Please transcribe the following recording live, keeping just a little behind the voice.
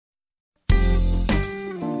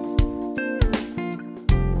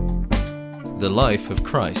The Life of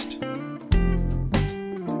Christ.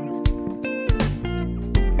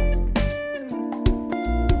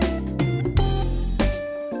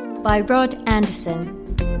 By Rod Anderson.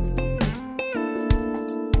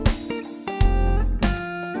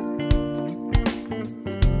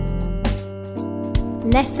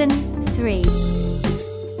 Lesson 3.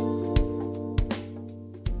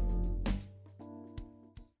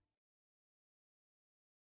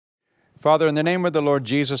 Father, in the name of the Lord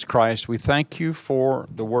Jesus Christ, we thank you for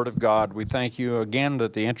the Word of God. We thank you again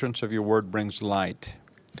that the entrance of your Word brings light.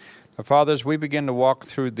 Now, Father, as we begin to walk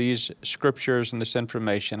through these scriptures and this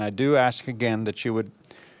information, I do ask again that you would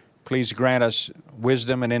please grant us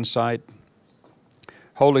wisdom and insight.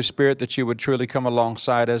 Holy Spirit, that you would truly come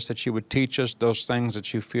alongside us, that you would teach us those things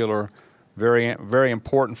that you feel are very, very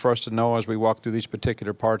important for us to know as we walk through these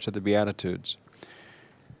particular parts of the Beatitudes.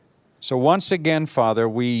 So once again, Father,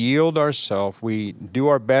 we yield ourselves. We do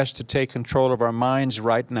our best to take control of our minds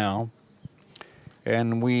right now.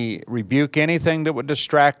 And we rebuke anything that would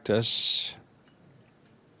distract us.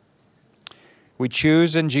 We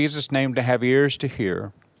choose in Jesus' name to have ears to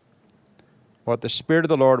hear what the Spirit of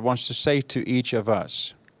the Lord wants to say to each of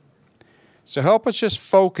us. So help us just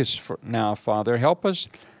focus for now, Father. Help us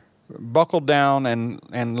buckle down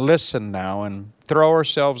and listen now and throw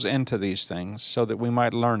ourselves into these things so that we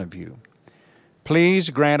might learn of you. Please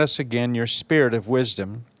grant us again your spirit of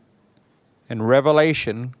wisdom and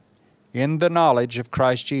revelation in the knowledge of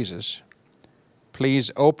Christ Jesus. Please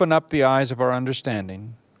open up the eyes of our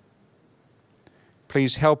understanding.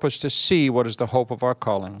 Please help us to see what is the hope of our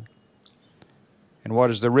calling and what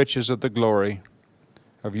is the riches of the glory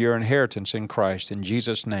of your inheritance in Christ. In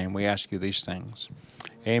Jesus' name we ask you these things.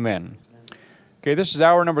 Amen. Okay, this is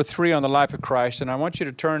hour number 3 on the life of Christ, and I want you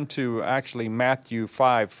to turn to actually Matthew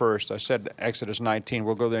 5 first. I said Exodus 19.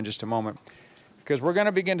 We'll go there in just a moment, because we're going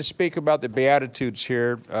to begin to speak about the Beatitudes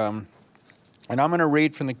here. And I'm going to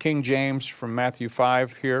read from the King James from Matthew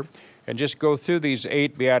 5 here, and just go through these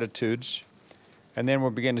 8 Beatitudes, and then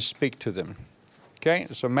we'll begin to speak to them. Okay,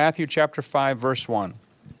 so Matthew chapter 5, verse 1.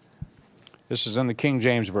 This is in the King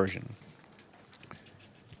James Version.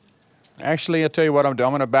 Actually, I'll tell you what I'm doing.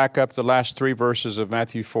 I'm going to back up the last 3 verses of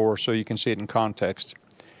Matthew 4 so you can see it in context.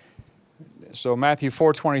 So Matthew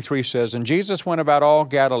 4:23 says, "And Jesus went about all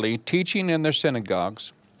Galilee, teaching in their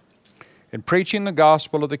synagogues, and preaching the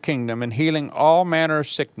gospel of the kingdom, and healing all manner of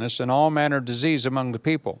sickness and all manner of disease among the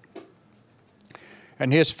people.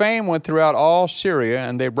 And his fame went throughout all Syria,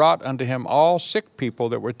 and they brought unto him all sick people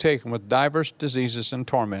that were taken with divers diseases and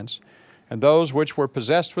torments, and those which were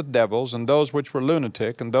possessed with devils, and those which were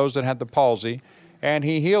lunatic, and those that had the palsy, and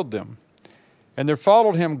he healed them. And there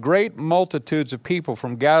followed him great multitudes of people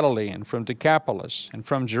from Galilee, and from Decapolis, and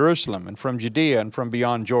from Jerusalem, and from Judea, and from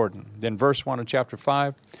beyond Jordan." Then verse 1 of chapter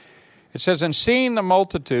 5, it says, "And seeing the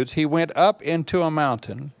multitudes, he went up into a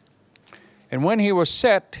mountain, and when he was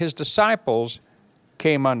set, his disciples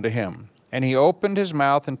came unto him, and he opened his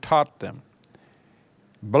mouth and taught them.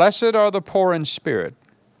 Blessed are the poor in spirit,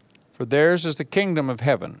 for theirs is the kingdom of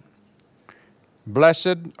heaven.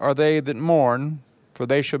 Blessed are they that mourn, for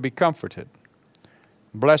they shall be comforted.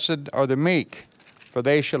 Blessed are the meek, for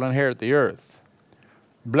they shall inherit the earth.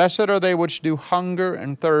 Blessed are they which do hunger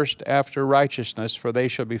and thirst after righteousness, for they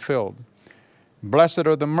shall be filled. Blessed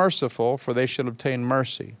are the merciful, for they shall obtain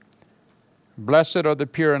mercy. Blessed are the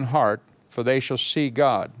pure in heart, for they shall see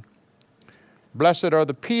God. Blessed are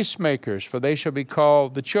the peacemakers, for they shall be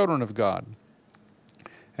called the children of God.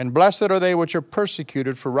 And blessed are they which are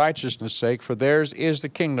persecuted for righteousness' sake, for theirs is the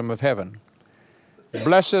kingdom of heaven.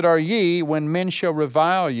 Blessed are ye when men shall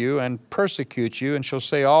revile you and persecute you, and shall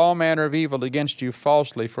say all manner of evil against you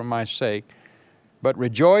falsely for my sake. But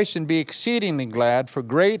rejoice and be exceedingly glad, for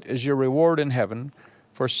great is your reward in heaven.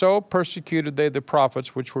 For so persecuted they the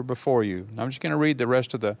prophets which were before you." I'm just going to read the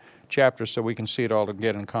rest of the chapter so we can see it all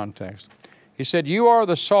again in context. He said, "You are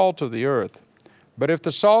the salt of the earth. But if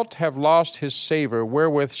the salt have lost his savor,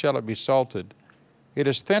 wherewith shall it be salted? It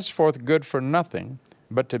is thenceforth good for nothing,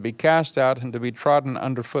 but to be cast out and to be trodden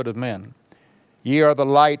under foot of men. Ye are the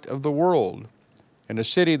light of the world, and a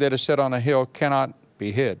city that is set on a hill cannot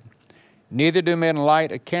be hid. Neither do men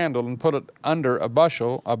light a candle and put it under a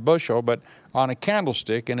bushel, but on a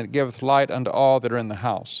candlestick, and it giveth light unto all that are in the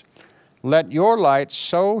house. Let your light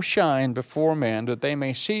so shine before men that they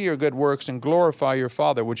may see your good works and glorify your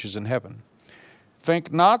Father which is in heaven.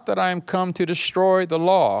 Think not that I am come to destroy the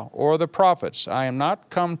law or the prophets. I am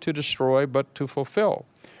not come to destroy, but to fulfill.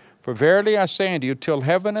 For verily I say unto you, till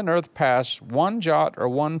heaven and earth pass, one jot or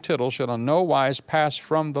one tittle shall in no wise pass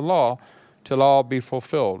from the law, till all be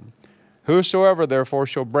fulfilled. Whosoever therefore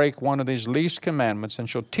shall break one of these least commandments, and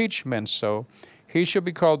shall teach men so, he shall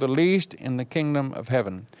be called the least in the kingdom of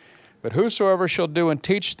heaven. But whosoever shall do and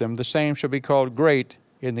teach them, the same shall be called great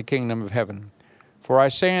in the kingdom of heaven. For I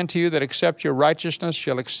say unto you that except your righteousness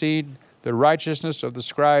shall exceed the righteousness of the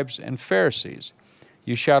scribes and Pharisees,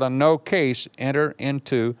 you shall in no case enter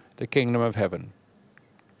into the kingdom of heaven.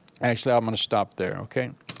 Actually, I'm going to stop there,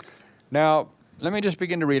 okay? Now, let me just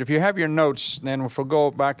begin to read. If you have your notes, then we'll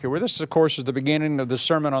go back here. Where this, of course, is the beginning of the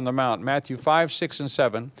Sermon on the Mount. Matthew 5, 6, and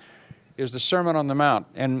 7 is the Sermon on the Mount.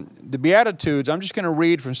 And the Beatitudes, I'm just going to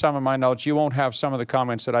read from some of my notes. You won't have some of the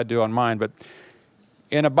comments that I do on mine, but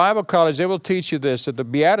in a Bible college, they will teach you this, that the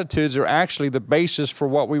Beatitudes are actually the basis for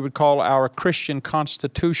what we would call our Christian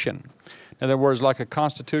constitution. In other words, like a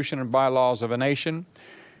constitution and bylaws of a nation.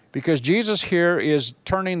 Because Jesus here is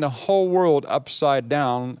turning the whole world upside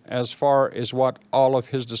down as far as what all of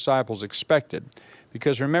his disciples expected.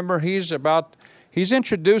 Because remember, he's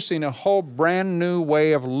introducing a whole brand new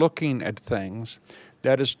way of looking at things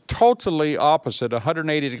that is totally opposite,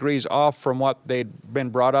 180 degrees off from what they'd been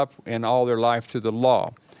brought up in all their life through the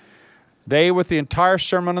law. They, with the entire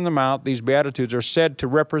Sermon on the Mount, these Beatitudes, are said to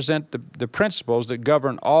represent the principles that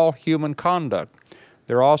govern all human conduct.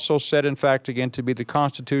 They're also said, in fact, again, to be the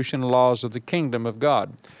constitution and laws of the kingdom of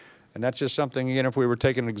God. And that's just something, again, if we were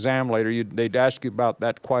taking an exam later, they'd ask you about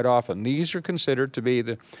that quite often. These are considered to be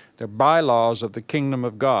the bylaws of the kingdom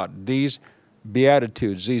of God. These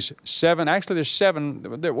Beatitudes, these seven, actually there's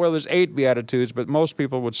seven, well, there's 8 Beatitudes, but most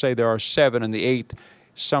people would say there are 7, and the 8th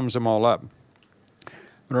sums them all up.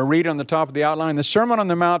 I'm going to read on the top of the outline. The Sermon on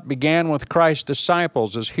the Mount began with Christ's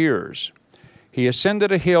disciples as hearers. He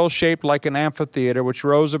ascended a hill shaped like an amphitheater which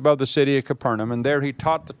rose above the city of Capernaum, and there he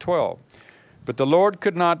taught the 12. But the Lord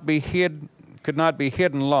could not be hidden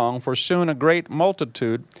long, for soon a great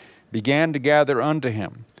multitude began to gather unto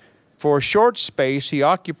him. For a short space he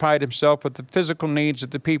occupied himself with the physical needs of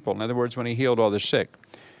the people. In other words, when he healed all the sick.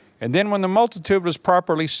 And then when the multitude was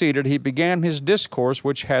properly seated, he began his discourse,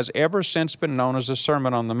 which has ever since been known as the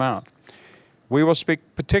Sermon on the Mount. We will speak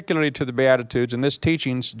particularly to the Beatitudes. In this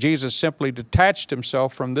teaching, Jesus simply detached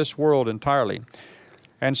himself from this world entirely.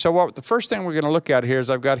 And so the first thing we're going to look at here is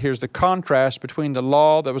here's the contrast between the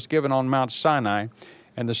law that was given on Mount Sinai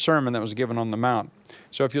and the sermon that was given on the Mount.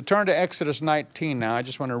 So if you'll turn to Exodus 19 now, I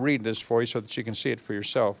just want to read this for you so that you can see it for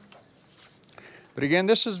yourself. But again,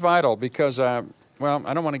 this is vital because, I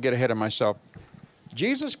don't want to get ahead of myself.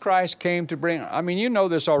 Jesus Christ came to bring, you know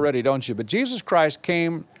this already, don't you? But Jesus Christ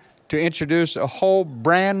came to introduce a whole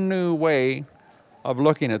brand new way of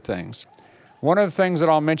looking at things. One of the things that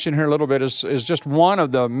I'll mention here a little bit is just one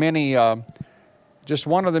of the many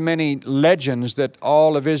legends that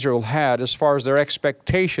all of Israel had as far as their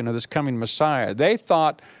expectation of this coming Messiah. They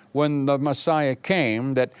thought when the Messiah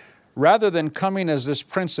came that rather than coming as this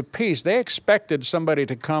Prince of Peace, they expected somebody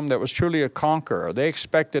to come that was truly a conqueror. They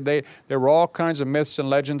expected, there were all kinds of myths and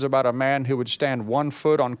legends about a man who would stand 1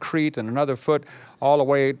 foot on Crete and another foot all the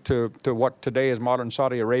way to what today is modern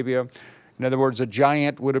Saudi Arabia. In other words, a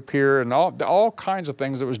giant would appear and all kinds of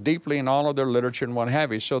things that was deeply in all of their literature and what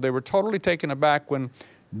have you. So they were totally taken aback when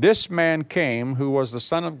this man came who was the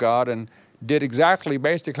Son of God and did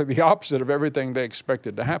basically the opposite of everything they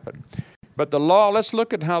expected to happen. But the law, let's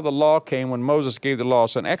look at how the law came when Moses gave the law.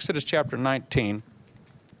 So in Exodus chapter 19,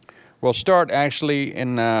 we'll start actually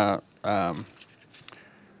in, we'll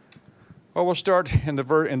start in the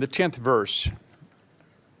 10th verse.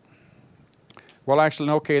 Well, actually,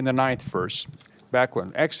 okay, in the 9th verse, back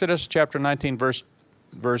when. Exodus chapter 19, verse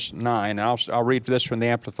 9. I'll read this from the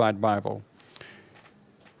Amplified Bible.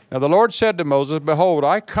 Now the Lord said to Moses, Behold,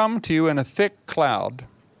 I come to you in a thick cloud.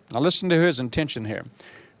 Now listen to his intention here.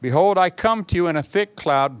 Behold, I come to you in a thick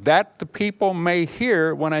cloud, that the people may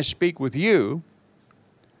hear when I speak with you,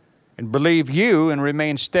 and believe you, and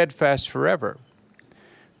remain steadfast forever.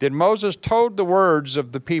 Then Moses told the words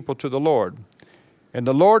of the people to the Lord. And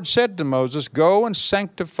the Lord said to Moses, Go and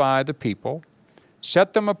sanctify the people,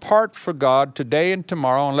 set them apart for God today and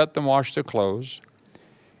tomorrow, and let them wash their clothes.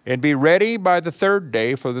 And be ready by the 3rd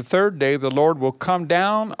day, for the 3rd day the Lord will come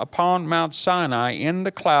down upon Mount Sinai in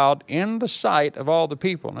the cloud, in the sight of all the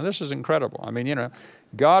people. Now this is incredible.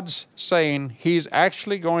 God's saying he's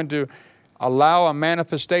actually going to allow a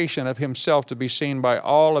manifestation of himself to be seen by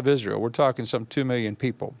all of Israel. We're talking some 2 million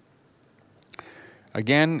people.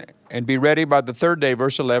 Again, and be ready by the 3rd day,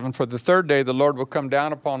 verse 11, for the 3rd day the Lord will come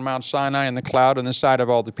down upon Mount Sinai in the cloud in the sight of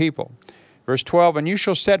all the people. Verse 12, and you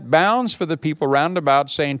shall set bounds for the people round about,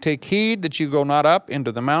 saying, Take heed that you go not up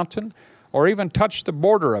into the mountain, or even touch the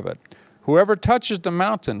border of it. Whoever touches the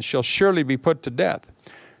mountain shall surely be put to death.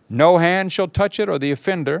 No hand shall touch it, or the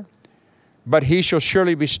offender, but he shall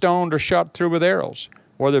surely be stoned or shot through with arrows.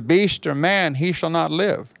 Whether beast or man, he shall not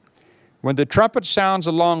live. When the trumpet sounds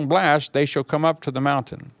a long blast, they shall come up to the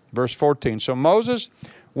mountain. Verse 14, so Moses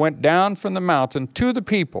went down from the mountain to the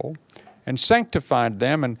people and sanctified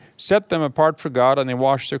them and set them apart for God, and they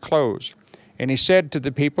washed their clothes. And he said to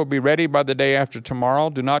the people, be ready by the day after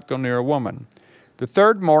tomorrow, do not go near a woman. The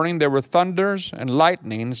third morning there were thunders and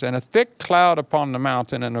lightnings and a thick cloud upon the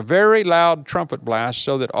mountain and a very loud trumpet blast,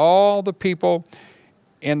 so that all the people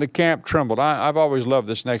in the camp trembled. I've always loved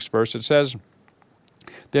this next verse. It says,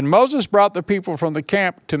 then Moses brought the people from the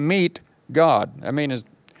camp to meet God.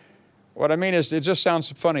 What I mean is, it just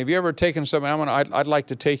sounds funny. Have you ever taken someone, I'd like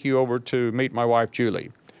to take you over to meet my wife,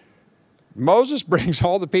 Julie. Moses brings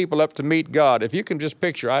all the people up to meet God. If you can just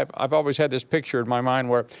picture, I've always had this picture in my mind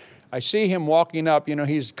where I see him walking up. You know,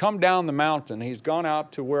 he's come down the mountain. He's gone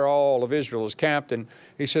out to where all of Israel is camped, and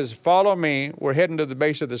he says, follow me. We're heading to the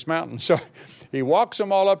base of this mountain. So he walks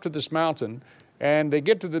them all up to this mountain, and they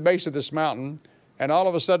get to the base of this mountain, and all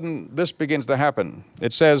of a sudden, this begins to happen.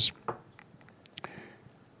 It says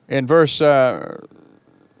in verse,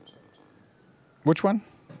 which one?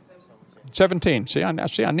 17. See,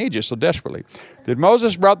 I need you so desperately. That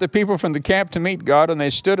Moses brought the people from the camp to meet God, and they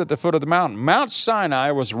stood at the foot of the mountain. Mount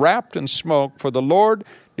Sinai was wrapped in smoke, for the Lord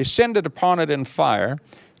descended upon it in fire.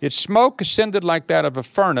 Its smoke ascended like that of a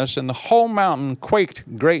furnace, and the whole mountain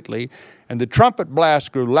quaked greatly, and the trumpet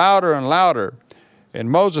blast grew louder and louder. And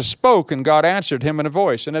Moses spoke, and God answered him in a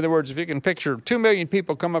voice. In other words, if you can picture 2 million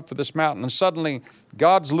people come up for this mountain, and suddenly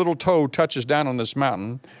God's little toe touches down on this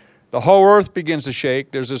mountain, the whole earth begins to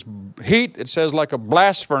shake. There's this heat, it says, like a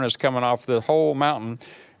blast furnace coming off the whole mountain.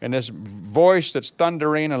 And this voice that's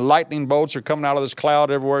thundering, and lightning bolts are coming out of this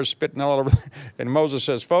cloud everywhere, spitting all over. And Moses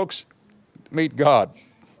says, folks, meet God.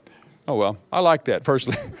 Oh, well, I like that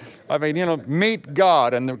personally. Meet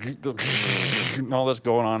God, and all that's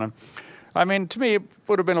going on. To me, it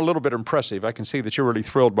would have been a little bit impressive. I can see that you're really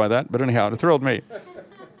thrilled by that. But anyhow, it thrilled me.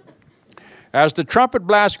 As the trumpet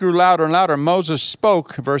blast grew louder and louder, Moses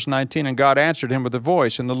spoke, verse 19, and God answered him with a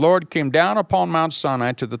voice. And the Lord came down upon Mount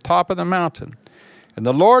Sinai to the top of the mountain. And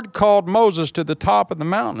the Lord called Moses to the top of the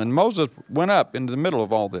mountain. And Moses went up into the middle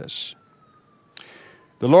of all this.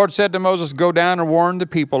 The Lord said to Moses, go down and warn the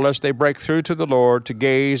people, lest they break through to the Lord to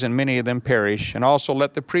gaze, and many of them perish. And also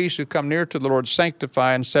let the priests who come near to the Lord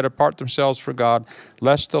sanctify and set apart themselves for God,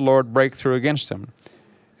 lest the Lord break through against them.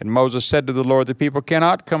 And Moses said to the Lord, the people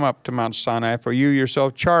cannot come up to Mount Sinai, for you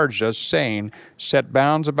yourself charged us, saying, set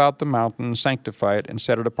bounds about the mountain, and sanctify it, and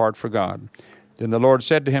set it apart for God. Then the Lord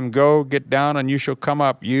said to him, go, get down, and you shall come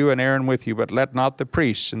up, you and Aaron with you, but let not the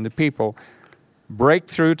priests and the people break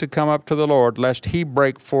through to come up to the Lord, lest he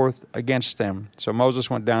break forth against them. So Moses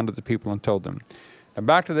went down to the people and told them. And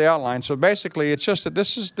back to the outline. So basically, it's just that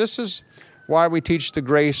this is why we teach the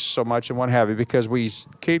grace so much and what have you, because we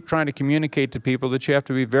keep trying to communicate to people that you have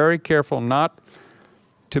to be very careful not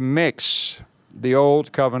to mix the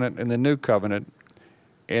old covenant and the new covenant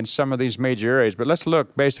in some of these major areas. But let's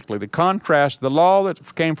look, basically, the contrast. The law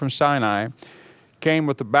that came from Sinai came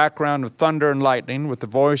with the background of thunder and lightning, with the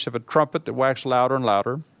voice of a trumpet that waxed louder and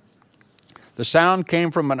louder. The sound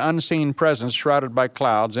came from an unseen presence shrouded by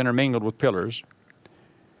clouds, intermingled with pillars.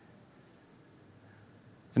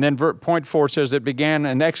 And then point 4 says it began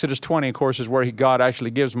in Exodus 20, of course, is where God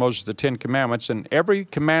actually gives Moses the 10 commandments. And every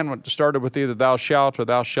commandment started with either thou shalt or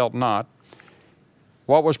thou shalt not.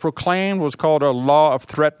 What was proclaimed was called a law of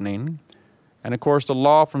threatening. And of course, the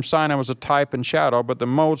law from Sinai was a type and shadow. But the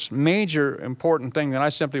most major important thing that I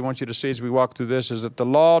simply want you to see as we walk through this is that the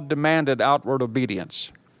law demanded outward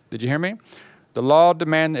obedience. Did you hear me? The law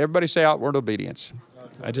demanded, everybody say outward obedience.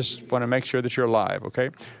 I just want to make sure that you're alive,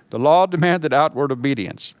 okay? The law demanded outward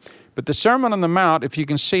obedience. But the Sermon on the Mount, if you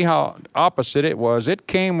can see how opposite it was, it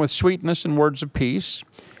came with sweetness and words of peace.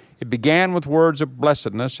 It began with words of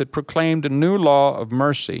blessedness. It proclaimed a new law of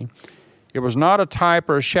mercy. It was not a type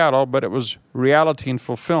or a shadow, but it was reality and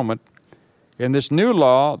fulfillment. In this new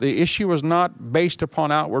law, the issue was not based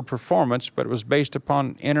upon outward performance, but it was based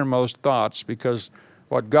upon innermost thoughts, because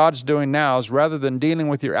what God's doing now is rather than dealing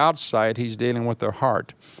with your outside, he's dealing with their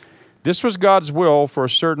heart. This was God's will for a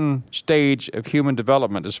certain stage of human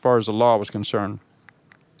development as far as the law was concerned.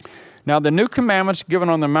 Now, the new commandments given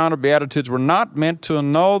on the Mount of Beatitudes were not meant to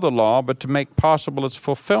annul the law, but to make possible its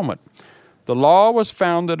fulfillment. The law was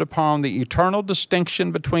founded upon the eternal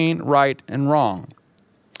distinction between right and wrong.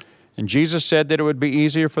 And Jesus said that it would be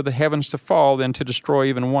easier for the heavens to fall than to destroy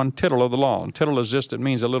even one tittle of the law. And tittle is just, it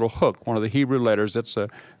means a little hook, one of the Hebrew letters. That's a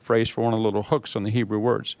phrase for one of the little hooks on the Hebrew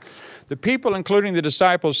words. The people, including the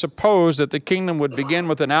disciples, supposed that the kingdom would begin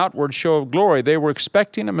with an outward show of glory. They were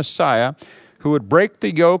expecting a Messiah who would break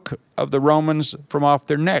the yoke of the Romans from off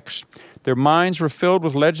their necks. Their minds were filled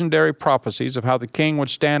with legendary prophecies of how the king would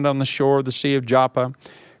stand on the shore of the Sea of Joppa,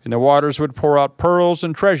 and the waters would pour out pearls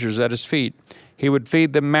and treasures at his feet. He would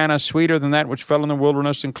feed them manna sweeter than that which fell in the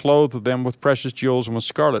wilderness, and clothe them with precious jewels and with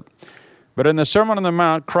scarlet. But in the Sermon on the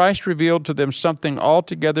Mount, Christ revealed to them something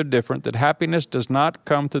altogether different, that happiness does not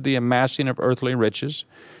come to the amassing of earthly riches,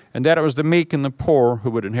 and that it was the meek and the poor who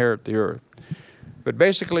would inherit the earth. But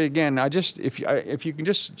basically, again, if you can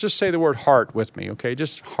just say the word heart with me, okay?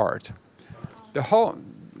 Just heart. The whole,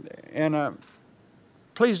 and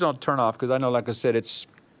please don't turn off, because I know, like I said, it's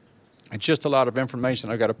just a lot of information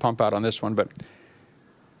I've got to pump out on this one. But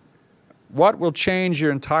what will change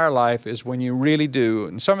your entire life is when you really do,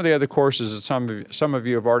 and some of the other courses that some of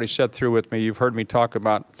you have already sat through with me, you've heard me talk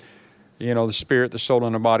about, the spirit, the soul,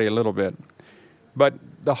 and the body a little bit. But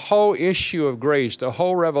the whole issue of grace, the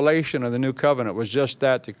whole revelation of the new covenant was just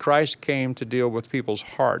that Christ came to deal with people's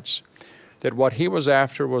hearts. That what he was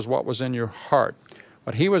after was what was in your heart.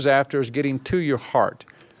 What he was after is getting to your heart.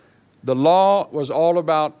 The law was all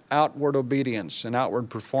about outward obedience and outward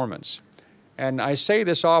performance. And I say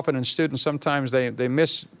this often, and students sometimes they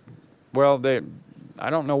miss, I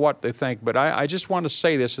don't know what they think, but I just want to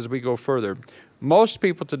say this as we go further. Most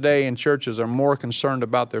people today in churches are more concerned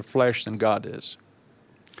about their flesh than God is.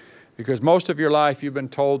 Because most of your life you've been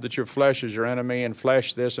told that your flesh is your enemy, and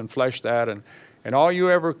flesh this and flesh that, and all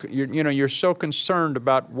you're so concerned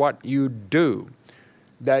about what you do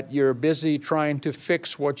that you're busy trying to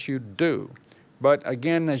fix what you do. But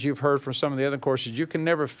again, as you've heard from some of the other courses, you can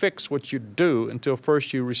never fix what you do until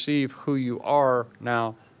first you receive who you are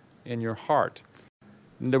now in your heart.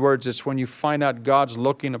 In other words, it's when you find out God's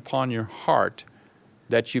looking upon your heart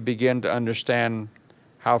that you begin to understand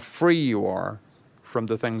how free you are from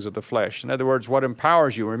the things of the flesh. In other words, what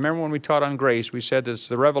empowers you. Remember when we taught on grace, we said it's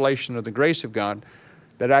the revelation of the grace of God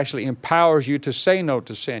that actually empowers you to say no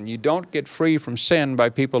to sin. You don't get free from sin by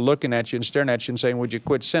people looking at you and staring at you and saying, would you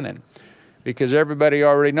quit sinning? Because everybody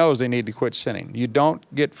already knows they need to quit sinning. You don't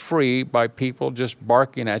get free by people just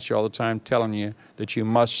barking at you all the time, telling you that you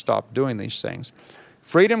must stop doing these things.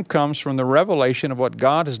 Freedom comes from the revelation of what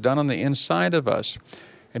God has done on the inside of us.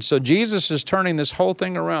 And so Jesus is turning this whole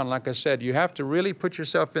thing around. Like I said, you have to really put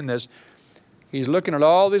yourself in this. He's looking at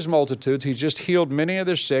all these multitudes. He's just healed many of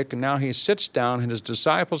their sick, and now he sits down, and his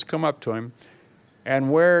disciples come up to him, and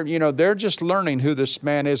they're just learning who this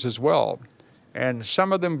man is as well. And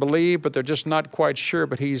some of them believe, but they're just not quite sure.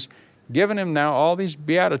 But he's given him now all these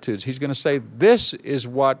beatitudes. He's going to say, this is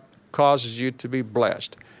what causes you to be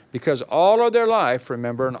blessed. Because all of their life,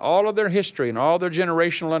 remember, and all of their history and all their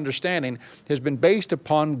generational understanding has been based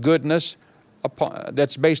upon goodness,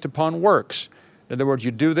 that's based upon works. In other words,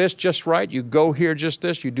 you do this just right, you go here just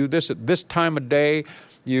this, you do this at this time of day,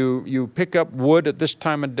 you pick up wood at this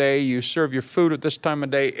time of day, you serve your food at this time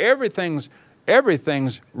of day.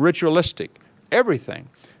 Everything's ritualistic, everything.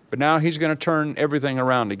 But now he's going to turn everything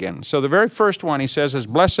around again. So the very first one he says is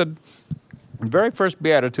blessed, the very first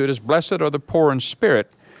beatitude is blessed are the poor in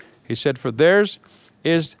spirit. He said, for theirs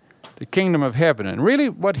is the kingdom of heaven. And really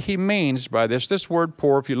what he means by this word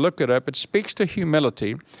poor, if you look it up, it speaks to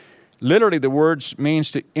humility. Literally the word means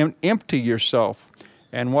to empty yourself.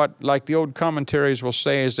 And what, like the old commentaries will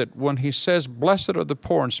say, is that when he says, blessed are the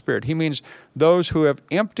poor in spirit, he means those who have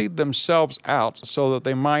emptied themselves out so that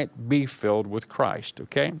they might be filled with Christ,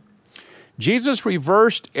 okay? Jesus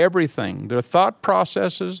reversed everything, their thought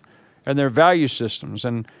processes and their value systems.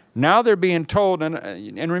 And now they're being told,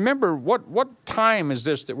 and remember, what time is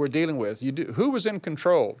this that we're dealing with? Who was in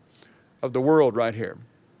control of the world right here?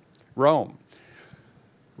 Rome.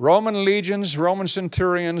 Roman legions, Roman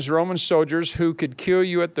centurions, Roman soldiers who could kill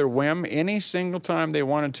you at their whim any single time they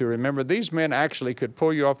wanted to. Remember, these men actually could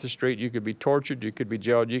pull you off the street. You could be tortured, you could be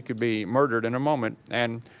jailed, you could be murdered in a moment,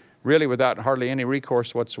 and really without hardly any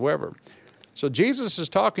recourse whatsoever. So Jesus is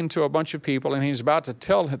talking to a bunch of people, and he's about to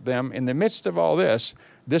tell them, in the midst of all this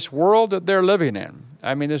world that they're living in,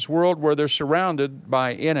 this world where they're surrounded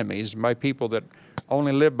by enemies, by people that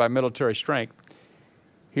only live by military strength,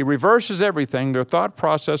 he reverses everything, their thought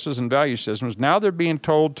processes and value systems. Now they're being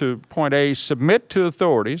told to, point A, submit to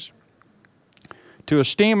authorities, to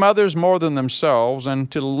esteem others more than themselves, and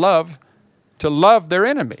to love their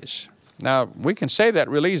enemies. Now, we can say that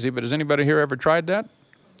real easy, but has anybody here ever tried that?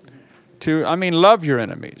 Love your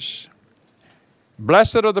enemies.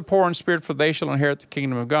 Blessed are the poor in spirit, for they shall inherit the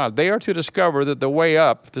kingdom of God. They are to discover that the way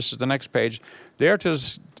up, this is the next page, they are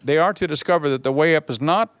to discover that the way up is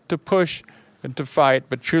not to push and to fight,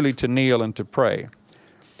 but truly to kneel and to pray.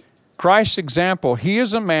 Christ's example, he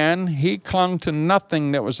is a man, he clung to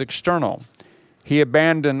nothing that was external. He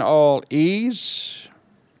abandoned all ease.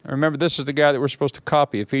 Remember, this is the guy that we're supposed to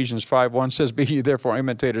copy. Ephesians 5:1 says, be ye therefore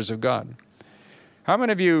imitators of God. How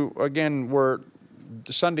many of you, again, were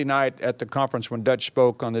Sunday night at the conference when Dutch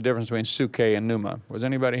spoke on the difference between suke and pneuma? Was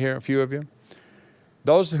anybody here? A few of you?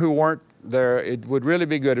 Those who weren't there, it would really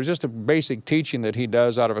be good. It was just a basic teaching that he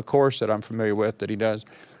does out of a course that I'm familiar with that he does.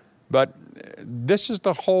 But this is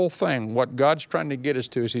the whole thing. What God's trying to get us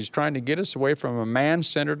to is he's trying to get us away from a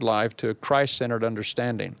man-centered life to a Christ-centered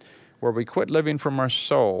understanding, where we quit living from our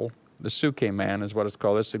soul. The suke man is what it's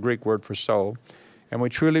called. That's the Greek word for soul. And we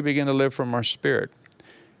truly begin to live from our spirit.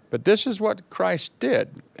 But this is what Christ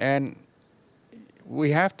did. And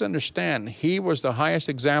we have to understand, he was the highest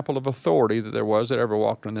example of authority that there was that ever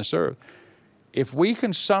walked on this earth. If we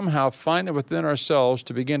can somehow find it within ourselves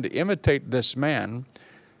to begin to imitate this man,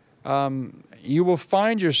 you will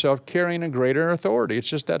find yourself carrying a greater authority. It's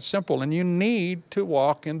just that simple. And you need to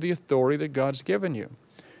walk in the authority that God's given you.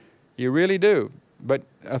 You really do. But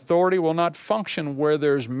authority will not function where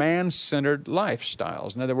there's man-centered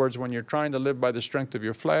lifestyles. In other words, when you're trying to live by the strength of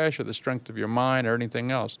your flesh or the strength of your mind or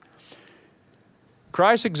anything else.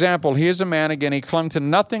 Christ's example, he is a man, again, he clung to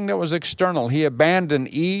nothing that was external. He abandoned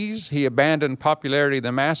ease. He abandoned popularity of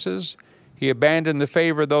the masses. He abandoned the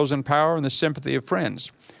favor of those in power and the sympathy of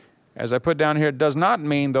friends. As I put down here, it does not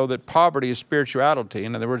mean, though, that poverty is spirituality.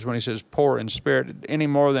 In other words, when he says poor in spirit, any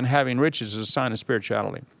more than having riches is a sign of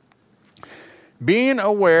spirituality. Being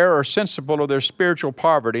aware or sensible of their spiritual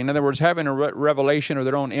poverty, in other words, having a revelation of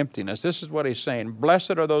their own emptiness. This is what he's saying.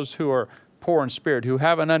 Blessed are those who are poor in spirit, who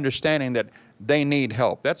have an understanding that they need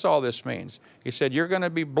help. That's all this means. He said, you're going to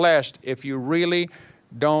be blessed if you really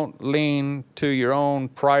don't lean to your own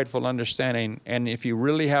prideful understanding, and if you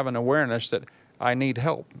really have an awareness that I need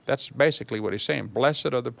help. That's basically what he's saying.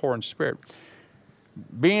 Blessed are the poor in spirit.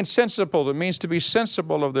 Being sensible, it means to be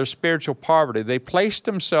sensible of their spiritual poverty. They place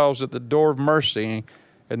themselves at the door of mercy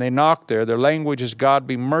and they knock there. Their language is, God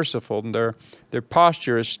be merciful. And their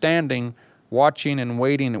posture is standing, watching and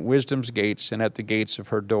waiting at wisdom's gates and at the gates of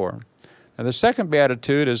her door. Now the second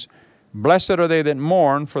beatitude is, blessed are they that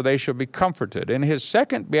mourn, for they shall be comforted. In his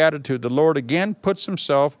second beatitude, the Lord again puts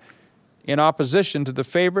himself in opposition to the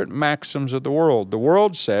favorite maxims of the world. The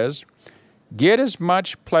world says, get as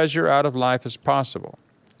much pleasure out of life as possible.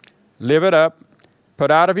 Live it up.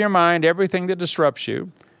 Put out of your mind everything that disrupts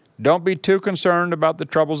you. Don't be too concerned about the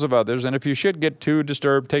troubles of others. And if you should get too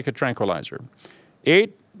disturbed, take a tranquilizer.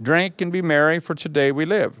 Eat, drink, and be merry, for today we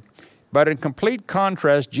live. But in complete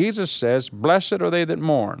contrast, Jesus says, blessed are they that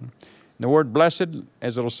mourn. The word blessed,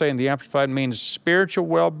 as it'll say in the Amplified, means spiritual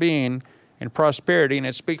well-being and prosperity, and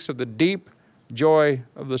it speaks of the deep joy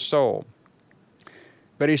of the soul.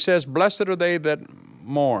 But he says, blessed are they that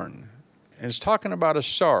mourn. And it's talking about a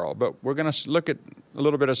sorrow, but we're going to look at a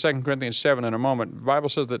little bit of 2 Corinthians 7 in a moment. The Bible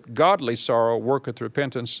says that godly sorrow worketh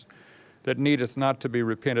repentance that needeth not to be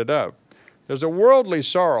repented of. There's a worldly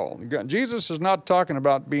sorrow. Jesus is not talking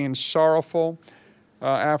about being sorrowful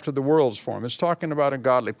after the world's form. It's talking about a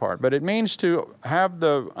godly part. But it means to have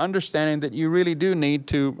the understanding that you really do need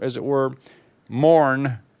to, as it were,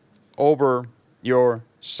 mourn over your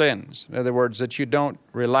sins. In other words, that you don't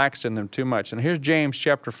relax in them too much. And here's James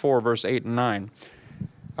chapter 4, verse 8 and 9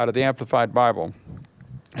 out of the Amplified Bible.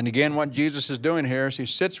 And again, what Jesus is doing here is he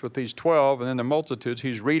sits with these 12 and then the multitudes.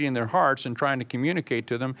 He's reading their hearts and trying to communicate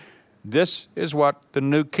to them, this is what the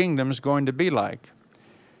new kingdom is going to be like.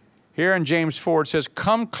 Here in James 4, it says,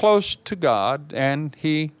 come close to God, and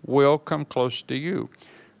he will come close to you.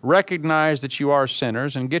 Recognize that you are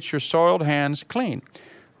sinners and get your soiled hands clean.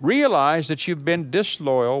 Realize that you've been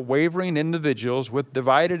disloyal, wavering individuals with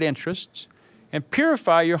divided interests, and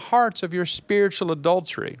purify your hearts of your spiritual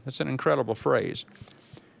adultery. That's an incredible phrase.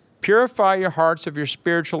 Purify your hearts of your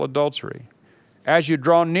spiritual adultery. As you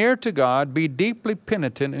draw near to God, be deeply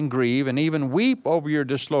penitent and grieve, and even weep over your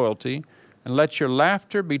disloyalty, and let your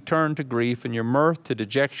laughter be turned to grief and your mirth to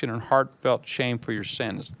dejection and heartfelt shame for your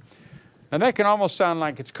sins. Now that can almost sound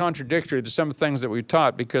like it's contradictory to some of the things that we've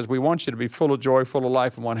taught, because we want you to be full of joy, full of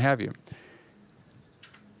life, and what have you.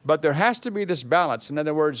 But there has to be this balance. In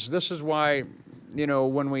other words, this is why, you know,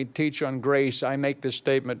 when we teach on grace, I make this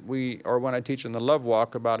statement, or when I teach on the love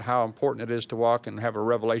walk, about how important it is to walk and have a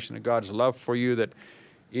revelation of God's love for you, that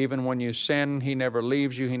even when you sin, he never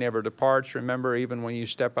leaves you, he never departs. Remember, even when you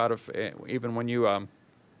step out of, even when you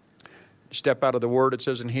step out of the Word, it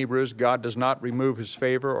says in Hebrews, God does not remove His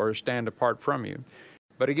favor or stand apart from you.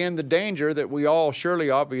 But again, the danger that we all surely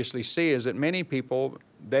obviously see is that many people,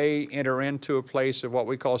 they enter into a place of what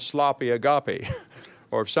we call sloppy agape,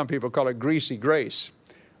 or some people call it greasy grace,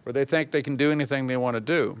 where they think they can do anything they want to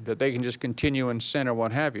do, that they can just continue in sin or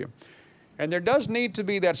what have you. And there does need to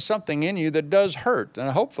be that something in you that does hurt,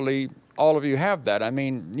 and hopefully all of you have that. I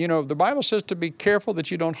mean, you know, the Bible says to be careful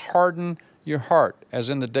that you don't harden your heart, as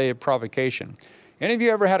in the day of provocation. Any of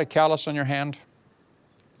you ever had a callus on your hand?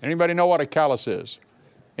 Anybody know what a callus is?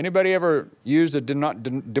 Anybody ever used a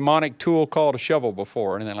demonic tool called a shovel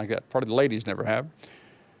before, or anything like that? Probably the ladies never have.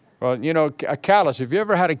 Well, you know, a callus, if you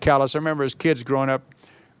ever had a callus, I remember as kids growing up,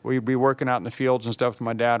 we'd be working out in the fields and stuff with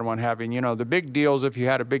my dad and what have you. And, you know, the big deal is if you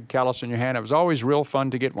had a big callus in your hand, it was always real fun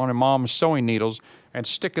to get one of Mom's sewing needles and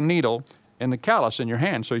stick a needle in the callus in your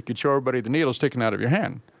hand so you could show everybody the needle sticking out of your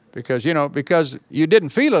hand. Because, you know, because you didn't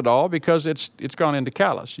feel it all because it's gone into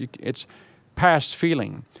callus. It's past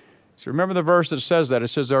feeling. So remember the verse that says that. It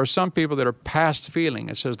says there are some people that are past feeling.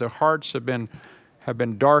 It says their hearts have been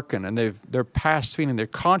darkened and they're past feeling. Their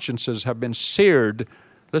consciences have been seared.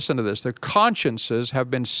 Listen to this. Their consciences have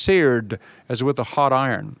been seared as with a hot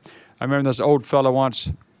iron. I remember this old fellow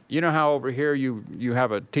once. You know how over here you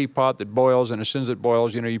have a teapot that boils, and as soon as it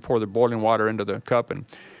boils, you know, you pour the boiling water into the cup. And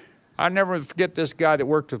I never forget this guy that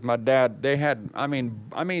worked with my dad. They had, I mean,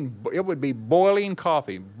 it would be boiling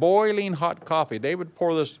coffee, boiling hot coffee. They would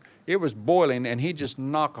pour this. It was boiling, and he'd just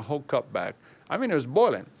knock a whole cup back. I mean, it was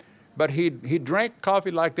boiling. But he drank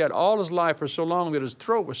coffee like that all his life for so long that his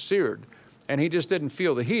throat was seared, and he just didn't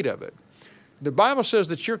feel the heat of it. The Bible says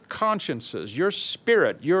that your consciences, your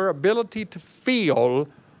spirit, your ability to feel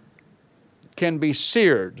can be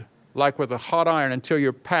seared like with a hot iron until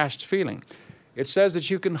you're past feeling. It says that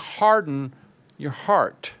you can harden your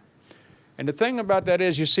heart. And the thing about that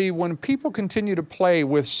is, you see, when people continue to play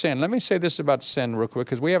with sin, let me say this about sin real quick,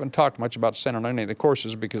 because we haven't talked much about sin on any of the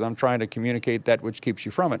courses because I'm trying to communicate that which keeps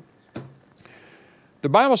you from it. The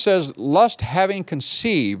Bible says, lust having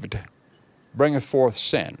conceived bringeth forth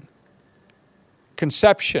sin.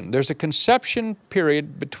 Conception. There's a conception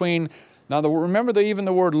period between, now remember that even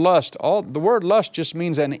the word lust, the word lust just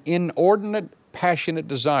means an inordinate, passionate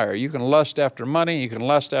desire. You can lust after money, you can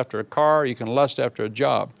lust after a car, you can lust after a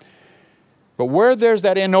job. But where there's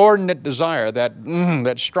that inordinate desire,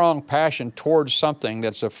 that strong passion towards something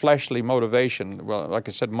that's a fleshly motivation, well, like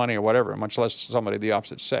I said, money or whatever, much less somebody of the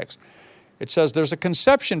opposite sex, it says there's a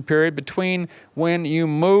conception period between when you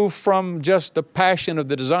move from just the passion of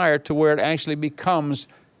the desire to where it actually becomes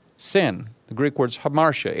sin. The Greek word's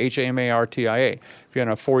hamartia, H-A-M-A-R-T-I-A. If you're in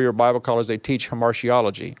a four-year Bible college, they teach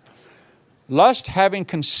hamartiology. Lust having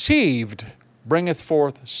conceived bringeth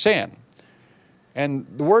forth sin. And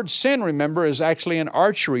the word sin, remember, is actually an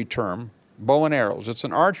archery term, bow and arrows. It's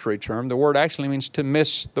an archery term. The word actually means to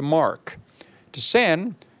miss the mark. To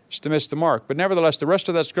sin is to miss the mark. But nevertheless, the rest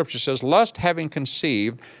of that scripture says, lust having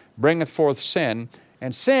conceived bringeth forth sin,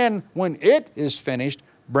 and sin, when it is finished,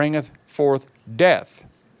 bringeth forth death.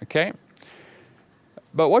 Okay?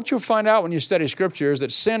 But what you'll find out when you study scripture is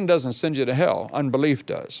that sin doesn't send you to hell. Unbelief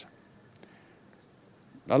does.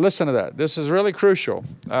 Now listen to that. This is really crucial.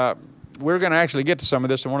 We're going to actually get to some of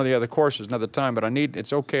this in one of the other courses another time, but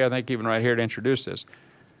it's okay, I think, even right here to introduce this.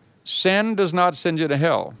 Sin does not send you to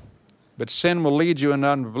hell, but sin will lead you into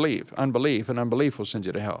unbelief, and unbelief will send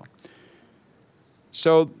you to hell.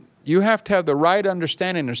 So you have to have the right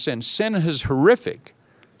understanding of sin. Sin is horrific.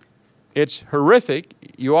 It's horrific.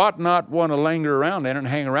 You ought not want to linger around in it and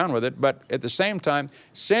hang around with it, but at the same time,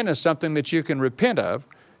 sin is something that you can repent of.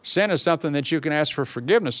 Sin is something that you can ask for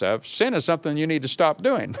forgiveness of. Sin is something you need to stop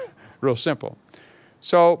doing. Real simple.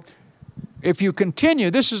 So if you continue,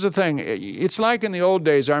 this is the thing. It's like in the old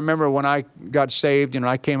days. I remember when I got saved,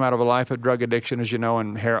 I came out of a life of drug addiction, as you know,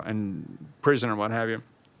 and prison and what have you.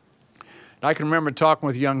 And I can remember talking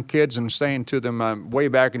with young kids and saying to them way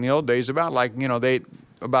back in the old days about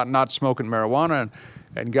about not smoking marijuana,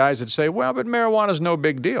 and guys would say, well, but marijuana's no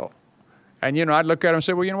big deal. And, I'd look at them and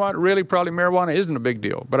say, well, you know what, really, probably marijuana isn't a big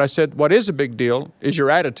deal. But I said, what is a big deal is your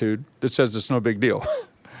attitude that says it's no big deal.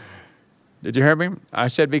 Did you hear me? I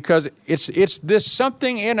said, because it's this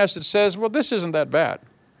something in us that says, well, this isn't that bad.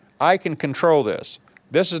 I can control this.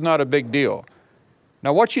 This is not a big deal.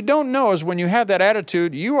 Now, what you don't know is when you have that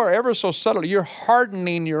attitude, you are ever so subtle. You're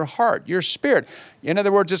hardening your heart, your spirit. In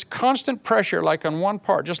other words, it's constant pressure, like on one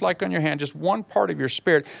part, just like on your hand, just one part of your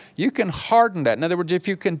spirit. You can harden that. In other words, if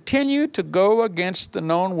you continue to go against the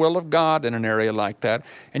known will of God in an area like that,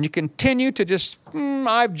 and you continue to just,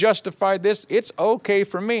 I've justified this, it's okay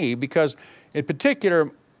for me, because in particular,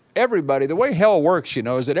 everybody, the way hell works, you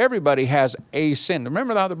know, is that everybody has a sin.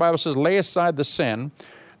 Remember how the Bible says, lay aside the sin,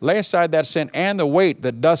 lay aside that sin and the weight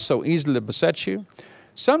that does so easily beset you.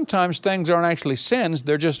 Sometimes things aren't actually sins,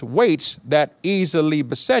 they're just weights that easily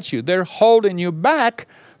beset you. They're holding you back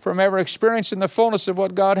from ever experiencing the fullness of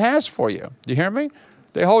what God has for you. Do you hear me?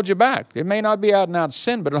 They hold you back. It may not be out and out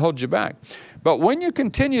sin, but it'll hold you back. But when you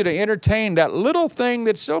continue to entertain that little thing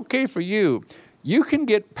that's okay for you, you can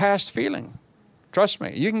get past feeling. Trust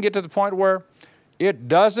me. You can get to the point where it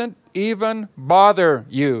doesn't even bother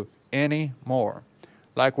you anymore.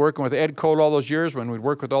 Like working with Ed Cole all those years when we'd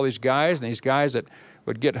work with all these guys, and these guys that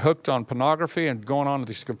would get hooked on pornography and going on to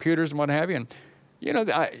these computers and what have you. And, you know,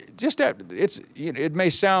 it may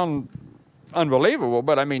sound unbelievable,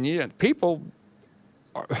 but I mean, you know,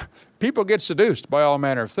 people get seduced by all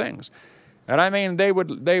manner of things. And I mean,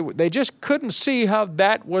 they just couldn't see how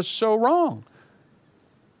that was so wrong,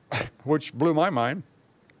 which blew my mind.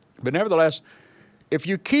 But nevertheless, if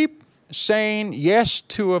you keep saying yes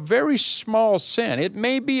to a very small sin, it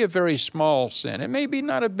may be a very small sin, it may be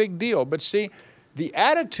not a big deal, but see, the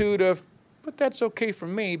attitude of, but that's okay for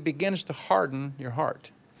me, begins to harden your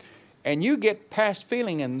heart. And you get past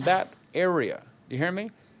feeling in that area. You hear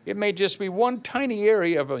me? It may just be one tiny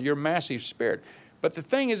area of your massive spirit. But the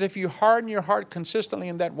thing is, if you harden your heart consistently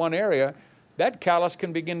in that one area, that callus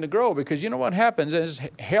can begin to grow. Because you know what happens is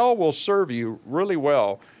hell will serve you really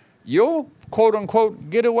well. You'll, quote unquote,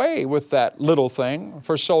 get away with that little thing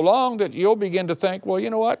for so long that you'll begin to think, well, you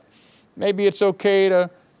know what? Maybe it's okay to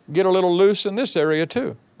get a little loose in this area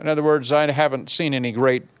too. In other words, I haven't seen any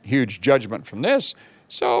great, huge judgment from this,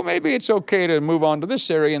 so maybe it's okay to move on to this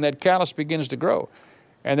area, and that callus begins to grow.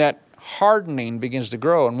 And that hardening begins to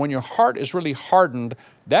grow. And when your heart is really hardened,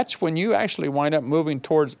 that's when you actually wind up moving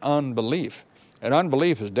towards unbelief. And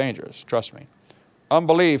unbelief is dangerous, trust me.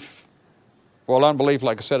 Unbelief,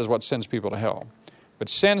 like I said, is what sends people to hell. But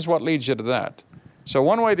sin's what leads you to that. So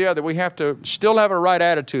one way or the other, we have to still have a right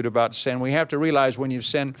attitude about sin. We have to realize when you've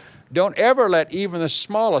sinned, don't ever let even the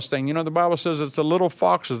smallest thing, you know, the Bible says it's the little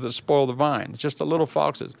foxes that spoil the vine. It's just the little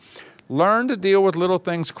foxes. Learn to deal with little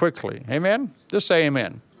things quickly. Amen? Just say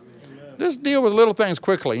amen. Amen. Just deal with little things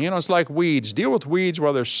quickly. You know, it's like weeds. Deal with weeds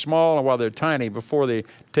while they're small and while they're tiny before they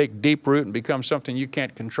take deep root and become something you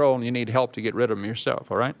can't control and you need help to get rid of them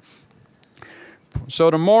yourself, all right?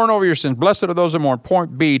 So to mourn over your sins, blessed are those that mourn.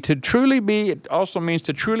 Point B, to truly be, it also means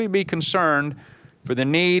to truly be concerned for the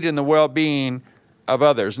need and the well-being of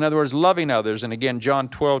others. In other words, loving others. And again, John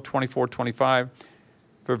 12, 24, 25.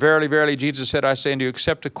 For verily, verily, Jesus said, I say unto you,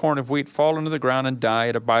 except a corn of wheat fall into the ground and die,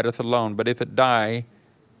 it abideth alone. But if it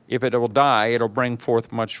will die, it'll bring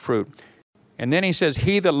forth much fruit. And then he says,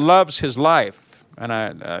 he that loves his life, and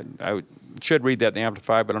I should read that in the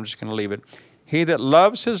Amplified, but I'm just going to leave it. He that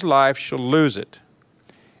loves his life shall lose it.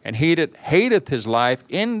 And he that hateth his life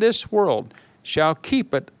in this world shall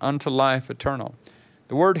keep it unto life eternal.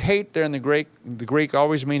 The word hate there in the Greek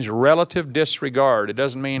always means relative disregard. It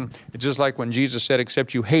doesn't mean, it's just like when Jesus said,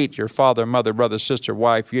 except you hate your father, mother, brother, sister,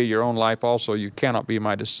 wife, yea, your own life also, you cannot be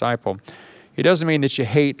my disciple. It doesn't mean that you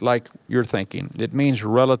hate like you're thinking. It means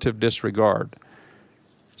relative disregard.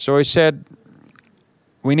 So he said,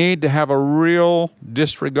 we need to have a real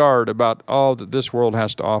disregard about all that this world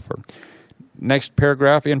has to offer. Next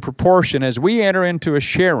paragraph, in proportion as we enter into a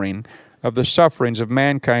sharing of the sufferings of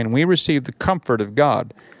mankind, we receive the comfort of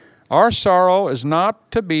God. Our sorrow is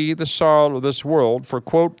not to be the sorrow of this world, for,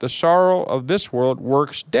 quote, the sorrow of this world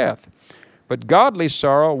works death. But godly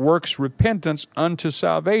sorrow works repentance unto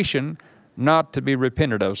salvation, not to be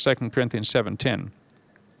repented of, 2 Corinthians 7:10.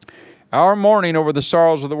 Our mourning over the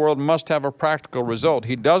sorrows of the world must have a practical result.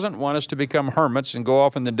 He doesn't want us to become hermits and go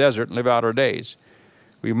off in the desert and live out our days.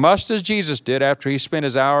 We must, as Jesus did after he spent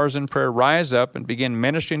his hours in prayer, rise up and begin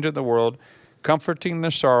ministering to the world, comforting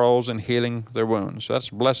their sorrows and healing their wounds. So that's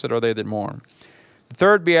blessed are they that mourn. The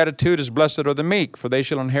third beatitude is blessed are the meek, for they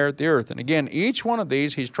shall inherit the earth. And again, each one of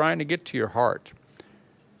these, he's trying to get to your heart.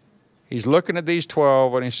 He's looking at these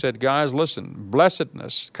 12 and he said, guys, listen,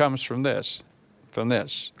 blessedness comes from this.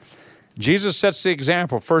 Jesus sets the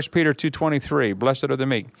example, 1 Peter 2:23, blessed are the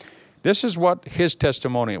meek. This is what his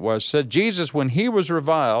testimony was. Said Jesus, when he was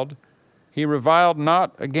reviled, he reviled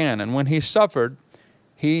not again. And when he suffered,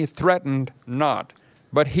 he threatened not.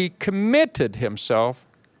 But he committed himself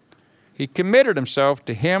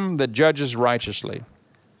to him that judges righteously.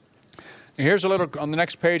 And here's a little, on the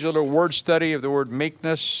next page, a little word study of the word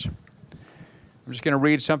meekness. I'm just going to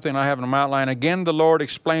read something I have in my outline. Again, the Lord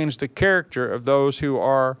explains the character of those who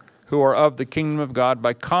are of the kingdom of God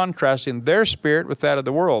by contrasting their spirit with that of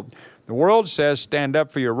the world. The world says, stand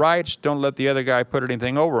up for your rights. Don't let the other guy put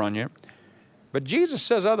anything over on you. But Jesus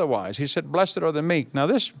says otherwise. He said, blessed are the meek. Now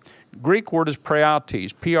this Greek word is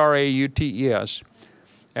prautes, P-R-A-U-T-E-S.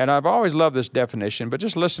 And I've always loved this definition, but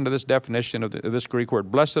just listen to this definition of this Greek word.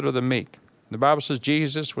 Blessed are the meek. The Bible says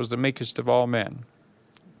Jesus was the meekest of all men.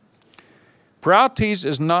 Prautes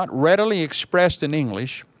is not readily expressed in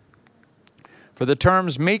English, for the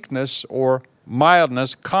terms meekness or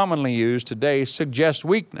mildness commonly used today suggest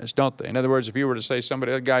weakness, don't they? In other words, if you were to say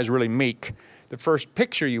somebody, that guy's really meek, the first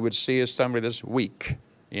picture you would see is somebody that's weak.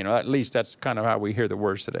 You know, at least that's kind of how we hear the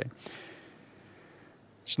words today.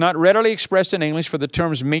 It's not readily expressed in English, for the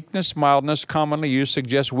terms meekness, mildness, commonly used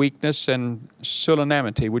suggest weakness, and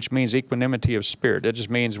solanimity, which means equanimity of spirit. It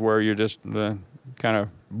just means where you're just kind of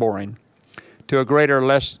boring to a greater or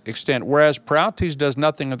less extent, whereas prautes does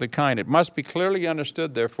nothing of the kind. It must be clearly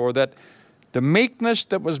understood, therefore, that the meekness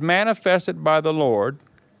that was manifested by the Lord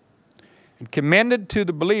and commended to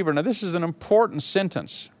the believer. Now, this is an important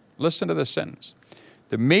sentence. Listen to this sentence.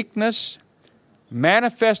 The meekness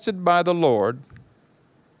manifested by the Lord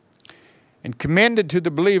and commended to the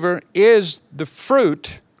believer is the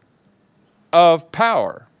fruit of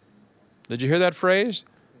power. Did you hear that phrase?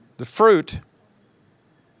 The fruit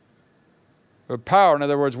of power. In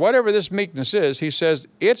other words, whatever this meekness is, he says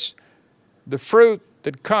it's the fruit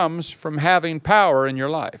that comes from having power in your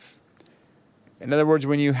life. In other words,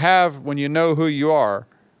 when you know who you are,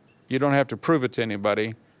 you don't have to prove it to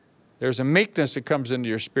anybody. There's a meekness that comes into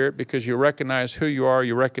your spirit because you recognize who you are,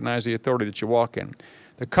 you recognize the authority that you walk in.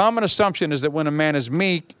 The common assumption is that when a man is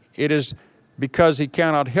meek, it is because he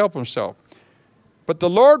cannot help himself. But the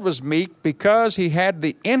Lord was meek because he had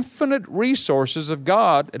the infinite resources of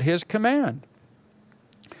God at his command.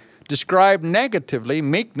 Described negatively,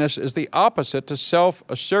 meekness is the opposite to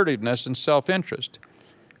self-assertiveness and self-interest.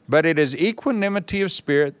 But it is equanimity of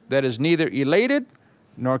spirit that is neither elated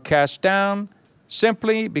nor cast down,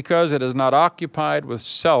 simply because it is not occupied with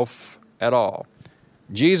self at all.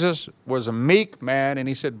 Jesus was a meek man, and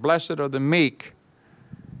he said, blessed are the meek.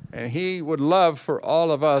 And he would love for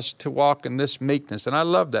all of us to walk in this meekness. And I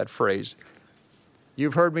love that phrase.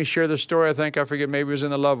 You've heard me share the story, I forget, maybe it was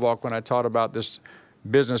in the Love Walk when I taught about this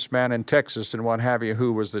businessman in Texas and what have you,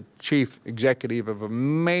 who was the chief executive of a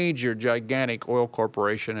major, gigantic oil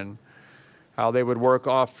corporation, and how they would work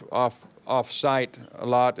off-site a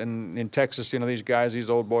lot. And in Texas, you know, these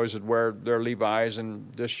old boys would wear their Levi's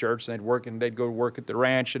and this shirts, and they'd go to work at the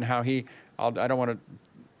ranch, and how I don't want to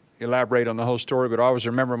elaborate on the whole story, but I always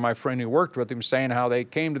remember my friend who worked with him saying how they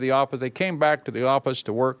came back to the office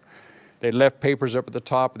to work. They left papers up at the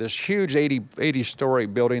top of this huge 80-story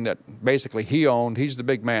building that basically he owned. He's the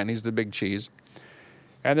big man. He's the big cheese.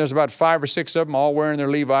 And there's about 5 or 6 of them all wearing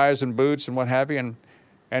their Levi's and boots and what have you.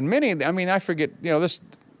 And many, I forget, you know, this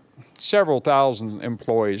several thousand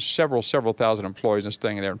employees, several thousand employees in this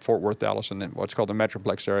thing there in Fort Worth, Dallas, and then what's called the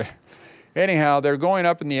Metroplex area. Anyhow, they're going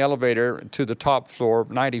up in the elevator to the top floor,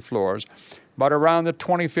 90 floors. But around the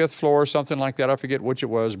 25th floor or something like that, I forget which it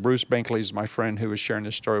was, Bruce Binkley's my friend who was sharing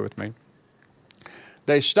this story with me.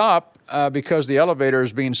 They stopped because the elevator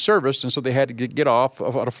is being serviced, and so they had to get off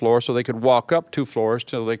of a floor so they could walk up 2 floors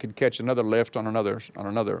till they could catch another lift on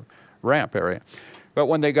another ramp area. But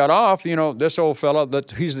when they got off, you know, this old fellow,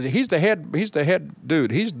 he's the head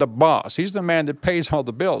dude. He's the boss. He's the man that pays all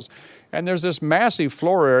the bills. And there's this massive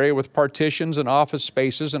floor area with partitions and office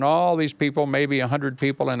spaces, and all these people, maybe 100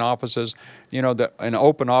 people in offices, you know, an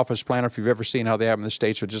open office plan, if you've ever seen how they have in the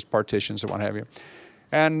States with just partitions and what have you.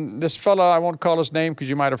 And this fellow, I won't call his name because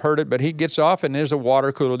you might have heard it, but he gets off and there's a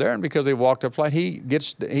water cooler there, and because they walked up flight, he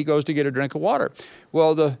goes to get a drink of water.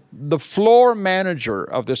 Well, the floor manager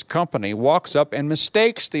of this company walks up and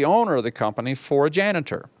mistakes the owner of the company for a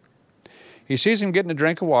janitor. He sees him getting a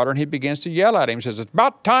drink of water, and he begins to yell at him. He says, "It's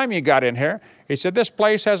about time you got in here." He said, "This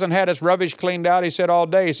place hasn't had its rubbish cleaned out," he said, "all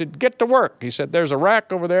day." He said, "Get to work." He said, "There's a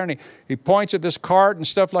rack over there," and he points at this cart and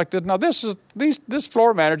stuff like this. Now, this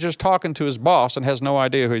floor manager is talking to his boss and has no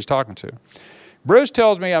idea who he's talking to. Bruce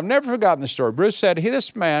tells me, I've never forgotten the story. Bruce said,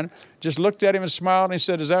 this man just looked at him and smiled, and he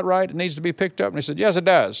said, "Is that right? It needs to be picked up?" And he said, "Yes, it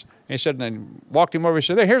does." And he said, and then walked him over. He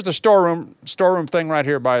said, "Here's the storeroom thing right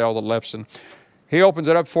here by all the lifts." And he opens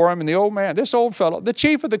it up for him, and the old man, this old fellow, the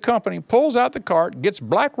chief of the company, pulls out the cart, gets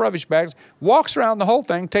black rubbish bags, walks around the whole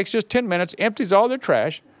thing, takes just 10 minutes, empties all their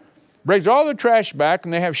trash, brings all their trash back,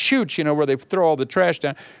 and they have chutes, you know, where they throw all the trash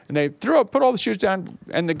down, and they put all the chutes down,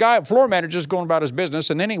 and the floor manager's going about his business,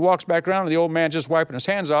 and then he walks back around, and the old man just wiping his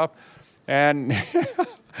hands off, and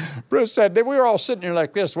Bruce said, we were all sitting here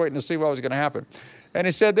like this, waiting to see what was going to happen. And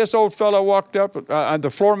he said, this old fellow walked up, the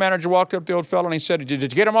floor manager walked up to the old fellow, and he said, "Did you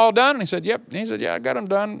get them all done?" And he said, "Yep." And he said, "Yeah, I got them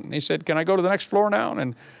done." And he said, "Can I go to the next floor now?"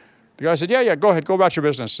 And The guy said, yeah, go ahead, go about your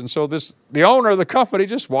business. And so the owner of the company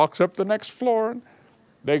just walks up the next floor, and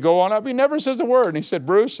they go on up. He never says a word. And he said,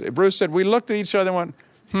 Bruce said, we looked at each other and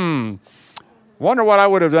went, wonder what I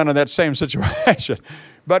would have done in that same situation.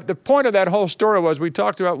 But the point of that whole story was we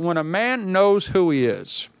talked about when a man knows who he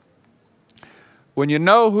is, when you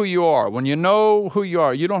know who you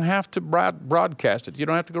are, you don't have to broadcast it. You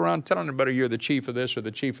don't have to go around telling everybody you're the chief of this or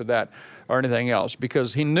the chief of that or anything else,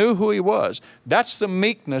 because he knew who he was. That's the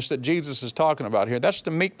meekness that Jesus is talking about here. That's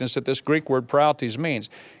the meekness that this Greek word praotes means.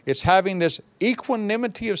 It's having this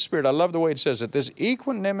equanimity of spirit. I love the way it says it. This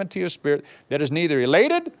equanimity of spirit that is neither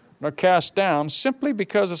elated nor cast down, simply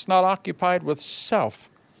because it's not occupied with self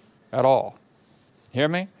at all. Hear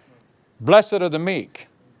me? Blessed are the meek.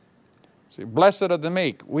 See, blessed are the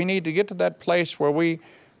meek. We need to get to that place where we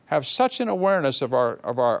have such an awareness of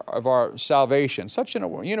our salvation. Such an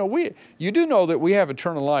awareness. You do know that we have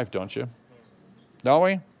eternal life, don't you? Don't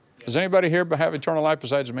we? Does anybody here have eternal life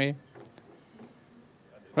besides me?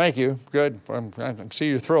 Thank you. Good. I can see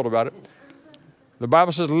you're thrilled about it. The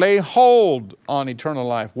Bible says, lay hold on eternal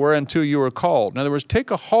life, whereunto you are called. In other words,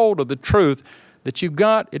 take a hold of the truth that you've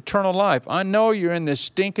got eternal life. I know you're in this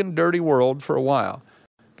stinking, dirty world for a while.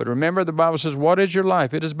 But remember, the Bible says, what is your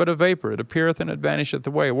life? It is but a vapor. It appeareth and it vanisheth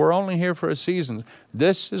away. We're only here for a season.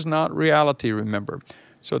 This is not reality, remember.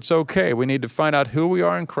 So it's okay. We need to find out who we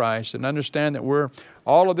are in Christ and understand that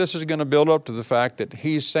all of this is going to build up to the fact that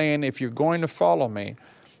He's saying, if you're going to follow me,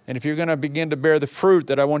 and if you're going to begin to bear the fruit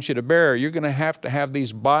that I want you to bear, you're going to have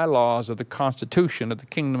these bylaws of the constitution of the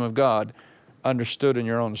kingdom of God understood in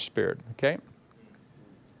your own spirit, okay?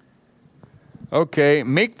 Okay,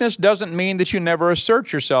 meekness doesn't mean that you never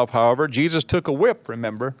assert yourself, however. Jesus took a whip,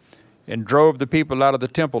 remember, and drove the people out of the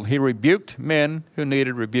temple. He rebuked men who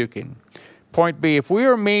needed rebuking. Point B, if we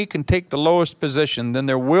are meek and take the lowest position, then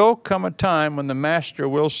there will come a time when the master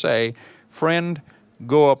will say, friend,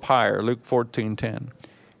 go up higher, Luke 14:10.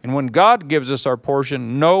 And when God gives us our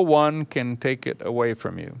portion, no one can take it away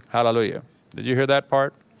from you. Hallelujah. Did you hear that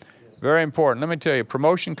part? Very important. Let me tell you,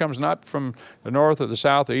 promotion comes not from the north or the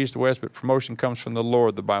south, the east or west, but promotion comes from the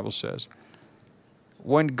Lord, the Bible says.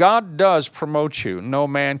 When God does promote you, no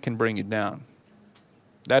man can bring you down.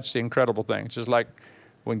 That's the incredible thing. It's just like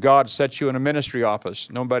when God sets you in a ministry office,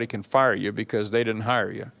 nobody can fire you because they didn't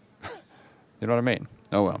hire you. You know what I mean?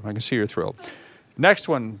 Oh, well, I can see you're thrilled. Next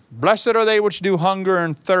one, blessed are they which do hunger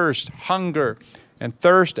and thirst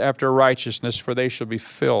after righteousness, for they shall be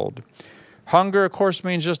filled. Hunger, of course,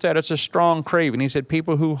 means just that. It's a strong craving. He said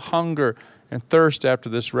people who hunger and thirst after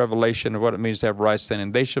this revelation of what it means to have right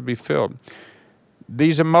standing, they shall be filled.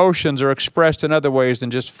 These emotions are expressed in other ways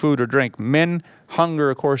than just food or drink. Men hunger,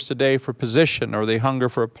 of course, today for position, or they hunger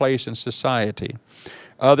for a place in society.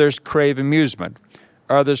 Others crave amusement.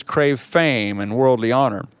 Others crave fame and worldly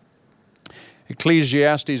honor.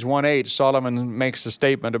 Ecclesiastes 1:8, Solomon makes a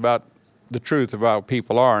statement about the truth of how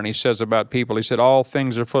people are. And he says about people, he said, all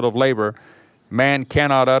things are full of labor. Man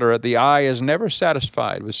cannot utter it. The eye is never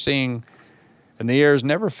satisfied with seeing, and the ear is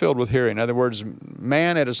never filled with hearing. In other words,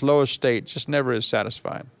 man at his lowest state just never is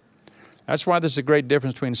satisfied. That's why there's a great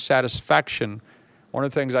difference between satisfaction. One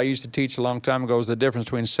of the things I used to teach a long time ago was the difference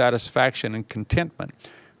between satisfaction and contentment.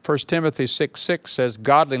 1 Timothy 6:6 says,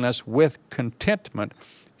 godliness with contentment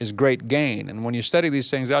is great gain. And when you study these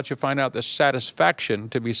things out, you find out that satisfaction,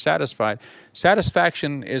 to be satisfied,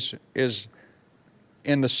 satisfaction is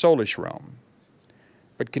in the soulish realm.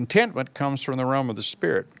 But contentment comes from the realm of the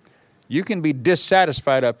spirit. You can be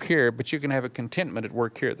dissatisfied up here, but you can have a contentment at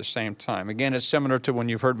work here at the same time. Again, it's similar to when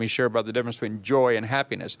you've heard me share about the difference between joy and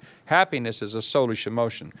happiness. Happiness is a soulish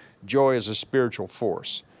emotion. Joy is a spiritual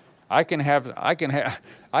force. I can have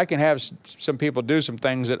some people do some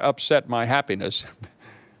things that upset my happiness,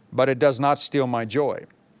 but it does not steal my joy,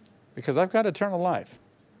 because I've got eternal life.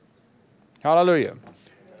 Hallelujah.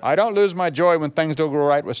 I don't lose my joy when things don't go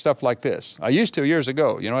right with stuff like this. I used to years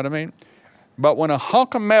ago, you know what I mean? But when a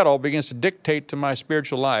hunk of metal begins to dictate to my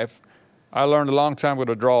spiritual life, I learned a long time ago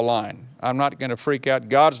to draw a line. I'm not going to freak out.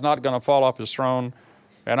 God's not going to fall off His throne,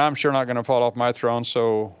 and I'm sure not going to fall off my throne,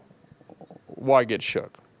 so why get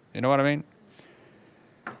shook? You know what I mean?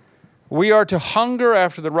 We are to hunger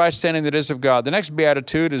after the right standing that is of God. The next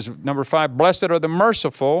beatitude is number 5, blessed are the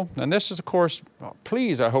merciful. And this is, of course,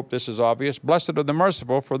 please, I hope this is obvious. Blessed are the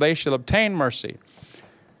merciful, for they shall obtain mercy.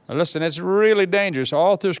 Now listen, it's really dangerous.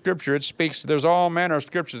 All through Scripture it speaks, there's all manner of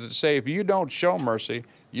Scriptures that say if you don't show mercy,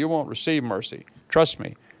 you won't receive mercy. Trust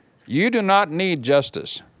me, you do not need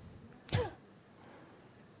justice.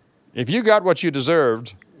 If you got what you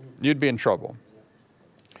deserved, you'd be in trouble.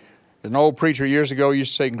 An old preacher years ago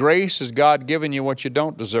used to say, grace is God giving you what you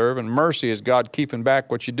don't deserve, and mercy is God keeping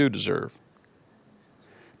back what you do deserve.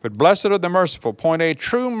 But blessed are the merciful. Point A,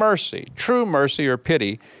 true mercy or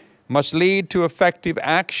pity must lead to effective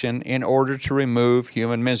action in order to remove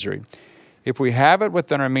human misery. If we have it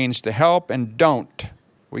within our means to help and don't,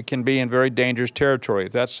 we can be in very dangerous territory.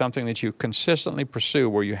 If that's something that you consistently pursue,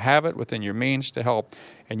 where you have it within your means to help,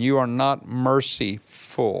 and you are not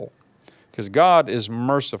merciful. Because God is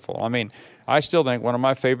merciful. I mean, I still think one of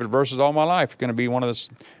my favorite verses all my life is going to be one of those,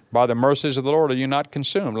 by the mercies of the Lord are you not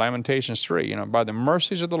consumed. Lamentations 3, by the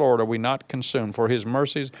mercies of the Lord are we not consumed. For his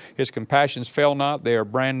mercies, his compassions fail not. They are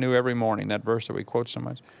brand new every morning. That verse that we quote so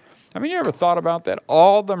much. I mean, you ever thought about that?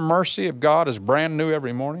 All the mercy of God is brand new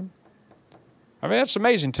every morning. I mean, that's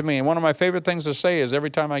amazing to me. And one of my favorite things to say is every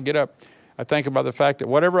time I get up, I think about the fact that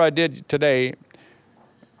whatever I did today,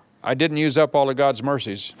 I didn't use up all of God's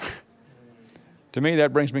mercies. To me,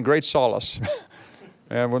 that brings me great solace.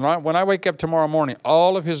 And when I wake up tomorrow morning,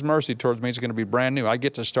 all of his mercy towards me is going to be brand new. I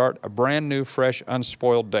get to start a brand new, fresh,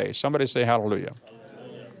 unspoiled day. Somebody say hallelujah.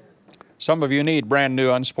 Hallelujah. Some of you need brand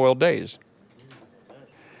new, unspoiled days.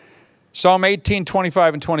 Psalm 18,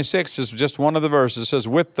 25 and 26 is just one of the verses. It says,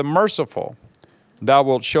 with the merciful, thou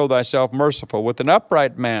wilt show thyself merciful. With an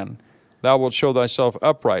upright man, thou wilt show thyself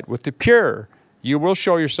upright. With the pure, you will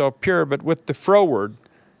show yourself pure, but with the froward,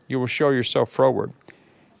 you will show yourself froward.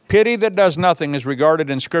 Pity that does nothing is regarded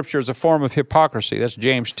in Scripture as a form of hypocrisy. That's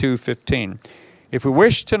James 2:15. If we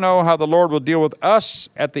wish to know how the Lord will deal with us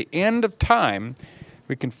at the end of time,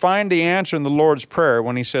 we can find the answer in the Lord's Prayer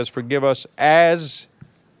when he says, forgive us as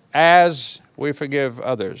we forgive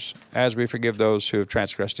others, as we forgive those who have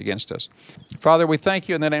transgressed against us. Father, we thank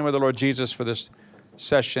you in the name of the Lord Jesus for this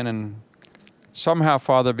session, and somehow,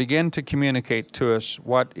 Father, begin to communicate to us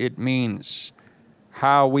what it means,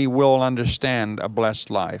 how we will understand a blessed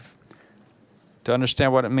life, to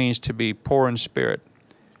understand what it means to be poor in spirit,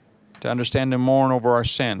 to understand and mourn over our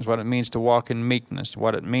sins, what it means to walk in meekness,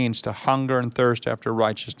 what it means to hunger and thirst after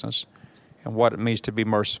righteousness, and what it means to be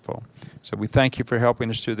merciful. So we thank you for helping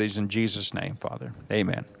us through these in Jesus' name, Father.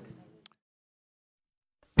 Amen.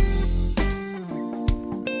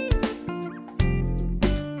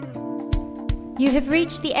 You have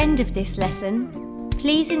reached the end of this lesson.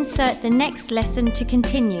 Please insert the next lesson to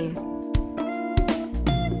continue.